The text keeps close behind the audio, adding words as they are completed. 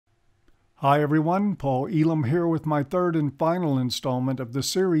Hi everyone, Paul Elam here with my third and final installment of the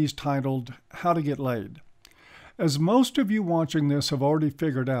series titled How to Get Laid. As most of you watching this have already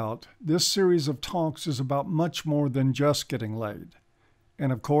figured out, this series of talks is about much more than just getting laid.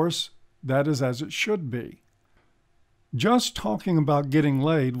 And of course, that is as it should be. Just talking about getting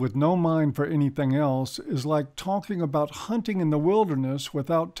laid with no mind for anything else is like talking about hunting in the wilderness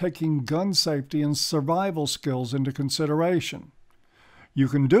without taking gun safety and survival skills into consideration. You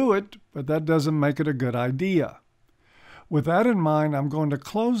can do it, but that doesn't make it a good idea. With that in mind, I'm going to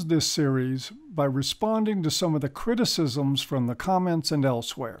close this series by responding to some of the criticisms from the comments and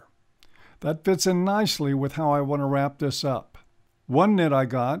elsewhere. That fits in nicely with how I want to wrap this up. One nit I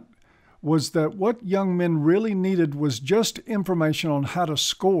got was that what young men really needed was just information on how to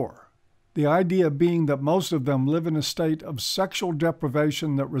score. The idea being that most of them live in a state of sexual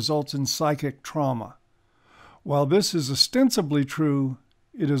deprivation that results in psychic trauma. While this is ostensibly true,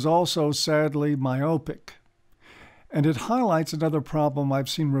 it is also sadly myopic. And it highlights another problem I've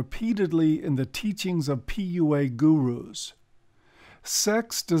seen repeatedly in the teachings of PUA gurus.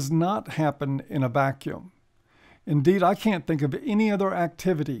 Sex does not happen in a vacuum. Indeed, I can't think of any other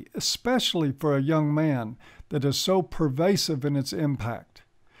activity, especially for a young man, that is so pervasive in its impact.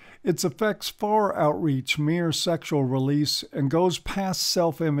 Its effects far outreach mere sexual release and goes past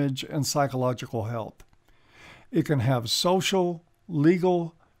self-image and psychological health. It can have social,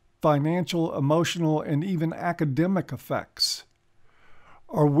 legal, financial, emotional, and even academic effects.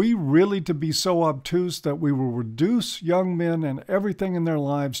 Are we really to be so obtuse that we will reduce young men and everything in their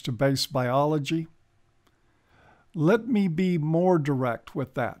lives to base biology? Let me be more direct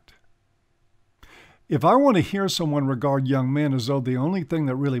with that. If I want to hear someone regard young men as though the only thing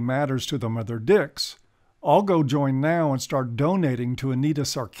that really matters to them are their dicks, I'll go join now and start donating to Anita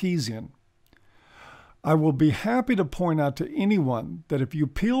Sarkeesian. I will be happy to point out to anyone that if you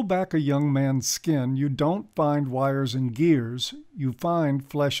peel back a young man's skin, you don't find wires and gears, you find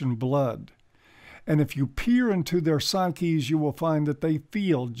flesh and blood. And if you peer into their psyches, you will find that they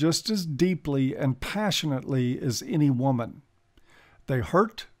feel just as deeply and passionately as any woman. They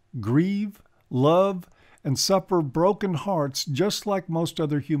hurt, grieve, love, and suffer broken hearts just like most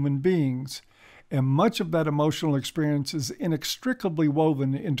other human beings, and much of that emotional experience is inextricably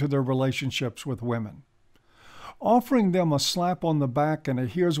woven into their relationships with women. Offering them a slap on the back and a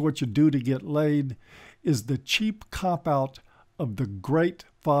here's what you do to get laid is the cheap cop-out of the great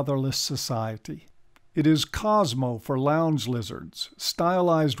fatherless society. It is Cosmo for lounge lizards,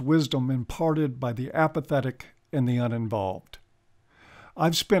 stylized wisdom imparted by the apathetic and the uninvolved.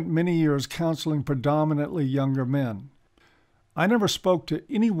 I've spent many years counseling predominantly younger men. I never spoke to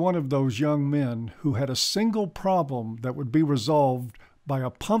any one of those young men who had a single problem that would be resolved by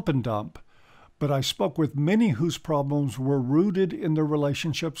a pump and dump, but I spoke with many whose problems were rooted in their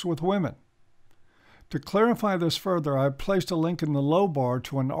relationships with women. To clarify this further, I've placed a link in the low bar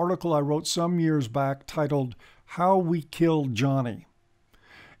to an article I wrote some years back titled How We Killed Johnny.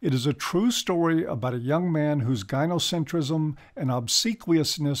 It is a true story about a young man whose gynocentrism and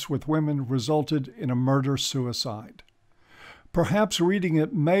obsequiousness with women resulted in a murder-suicide. Perhaps reading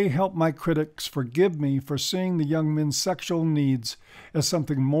it may help my critics forgive me for seeing the young men's sexual needs as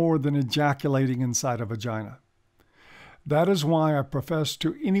something more than ejaculating inside a vagina. That is why I profess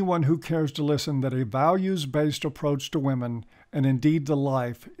to anyone who cares to listen that a values-based approach to women, and indeed to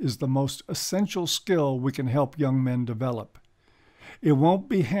life, is the most essential skill we can help young men develop. It won't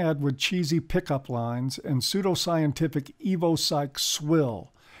be had with cheesy pickup lines and pseudoscientific evo-psych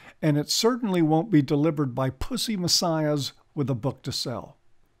swill, and it certainly won't be delivered by pussy messiahs with a book to sell.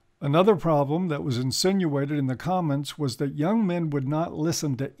 Another problem that was insinuated in the comments was that young men would not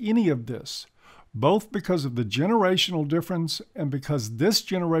listen to any of this, both because of the generational difference and because this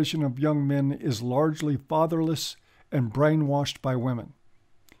generation of young men is largely fatherless and brainwashed by women.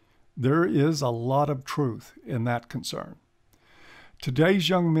 There is a lot of truth in that concern. Today's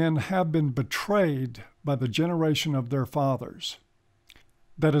young men have been betrayed by the generation of their fathers.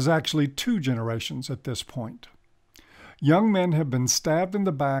 That is actually two generations at this point. Young men have been stabbed in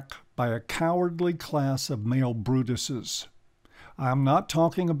the back by a cowardly class of male Brutuses. I am not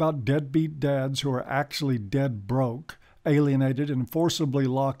talking about deadbeat dads who are actually dead broke, alienated and forcibly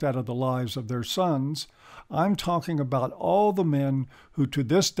locked out of the lives of their sons. I'm talking about all the men who to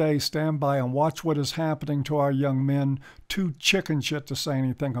this day stand by and watch what is happening to our young men, too chicken shit to say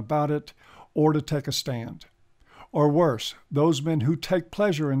anything about it or to take a stand. Or worse, those men who take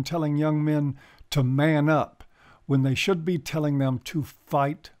pleasure in telling young men to man up when they should be telling them to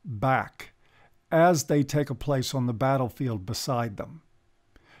fight back as they take a place on the battlefield beside them.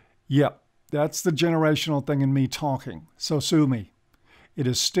 Yep, that's the generational thing in me talking, so sue me. it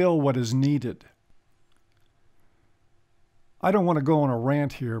is still what is needed. I don't want to go on a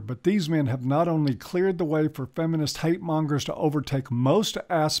rant here, but these men have not only cleared the way for feminist hate mongers to overtake most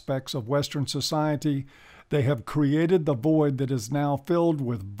aspects of Western society, they have created the void that is now filled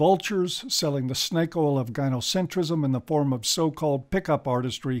with vultures selling the snake oil of gynocentrism in the form of so-called pickup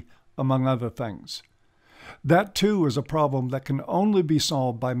artistry, among other things. That too is a problem that can only be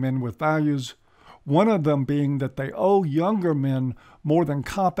solved by men with values, one of them being that they owe younger men more than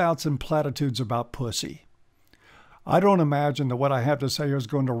cop-outs and platitudes about pussy. I don't imagine that what I have to say is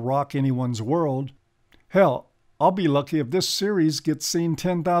going to rock anyone's world. Hell, I'll be lucky if this series gets seen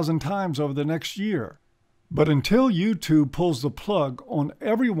 10,000 times over the next year. But until YouTube pulls the plug on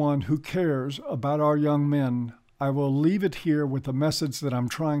everyone who cares about our young men, I will leave it here with the message that I'm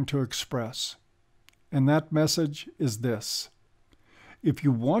trying to express. And that message is this: if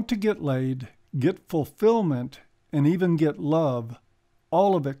you want to get laid, get fulfillment, and even get love,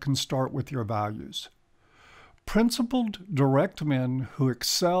 all of it can start with your values. Principled, direct men who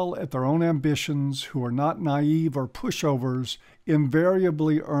excel at their own ambitions, who are not naive or pushovers,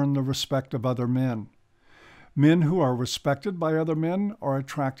 invariably earn the respect of other men. Men who are respected by other men are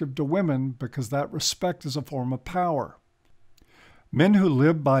attractive to women because that respect is a form of power. Men who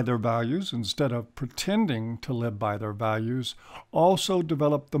live by their values instead of pretending to live by their values also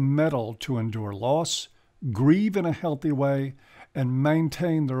develop the mettle to endure loss, grieve in a healthy way, and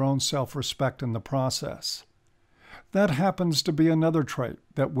maintain their own self-respect in the process. That happens to be another trait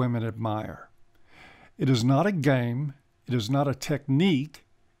that women admire. It is not a game, it is not a technique,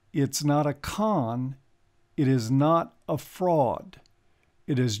 it's not a con, it is not a fraud.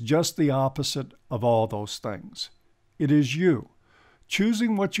 It is just the opposite of all those things. It is you,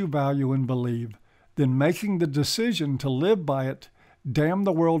 choosing what you value and believe, then making the decision to live by it, damn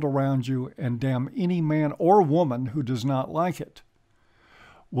the world around you, and damn any man or woman who does not like it.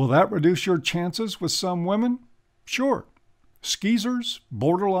 Will that reduce your chances with some women? Sure. Skeezers,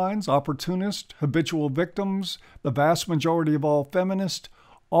 borderlines, opportunists, habitual victims, the vast majority of all feminists,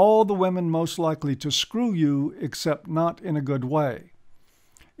 all the women most likely to screw you, except not in a good way.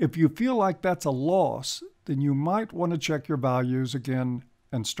 If you feel like that's a loss, then you might want to check your values again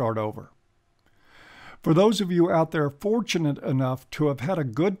and start over. For those of you out there fortunate enough to have had a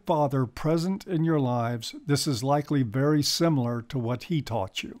good father present in your lives, this is likely very similar to what he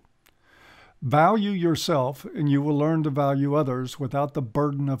taught you. Value yourself, and you will learn to value others without the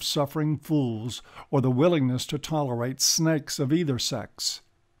burden of suffering fools or the willingness to tolerate snakes of either sex.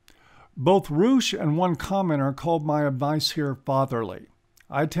 Both Roosh and one commenter called my advice here fatherly.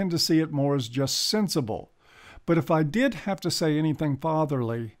 I tend to see it more as just sensible, but if I did have to say anything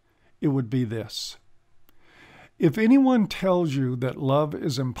fatherly, it would be this. If anyone tells you that love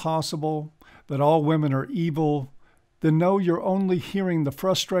is impossible, that all women are evil, then know you're only hearing the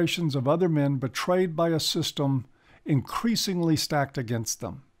frustrations of other men betrayed by a system increasingly stacked against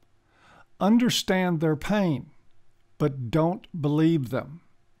them. Understand their pain, but don't believe them.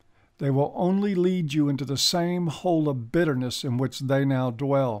 They will only lead you into the same hole of bitterness in which they now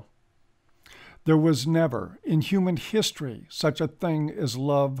dwell. There was never, in human history, such a thing as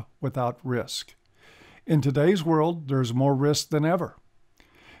love without risk. In today's world, there's more risk than ever.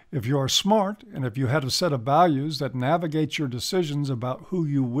 If you are smart, and if you have a set of values that navigate your decisions about who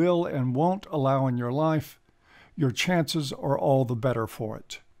you will and won't allow in your life, your chances are all the better for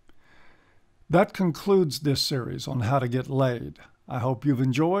it. That concludes this series on how to get laid. I hope you've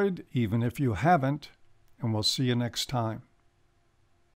enjoyed, even if you haven't, and we'll see you next time.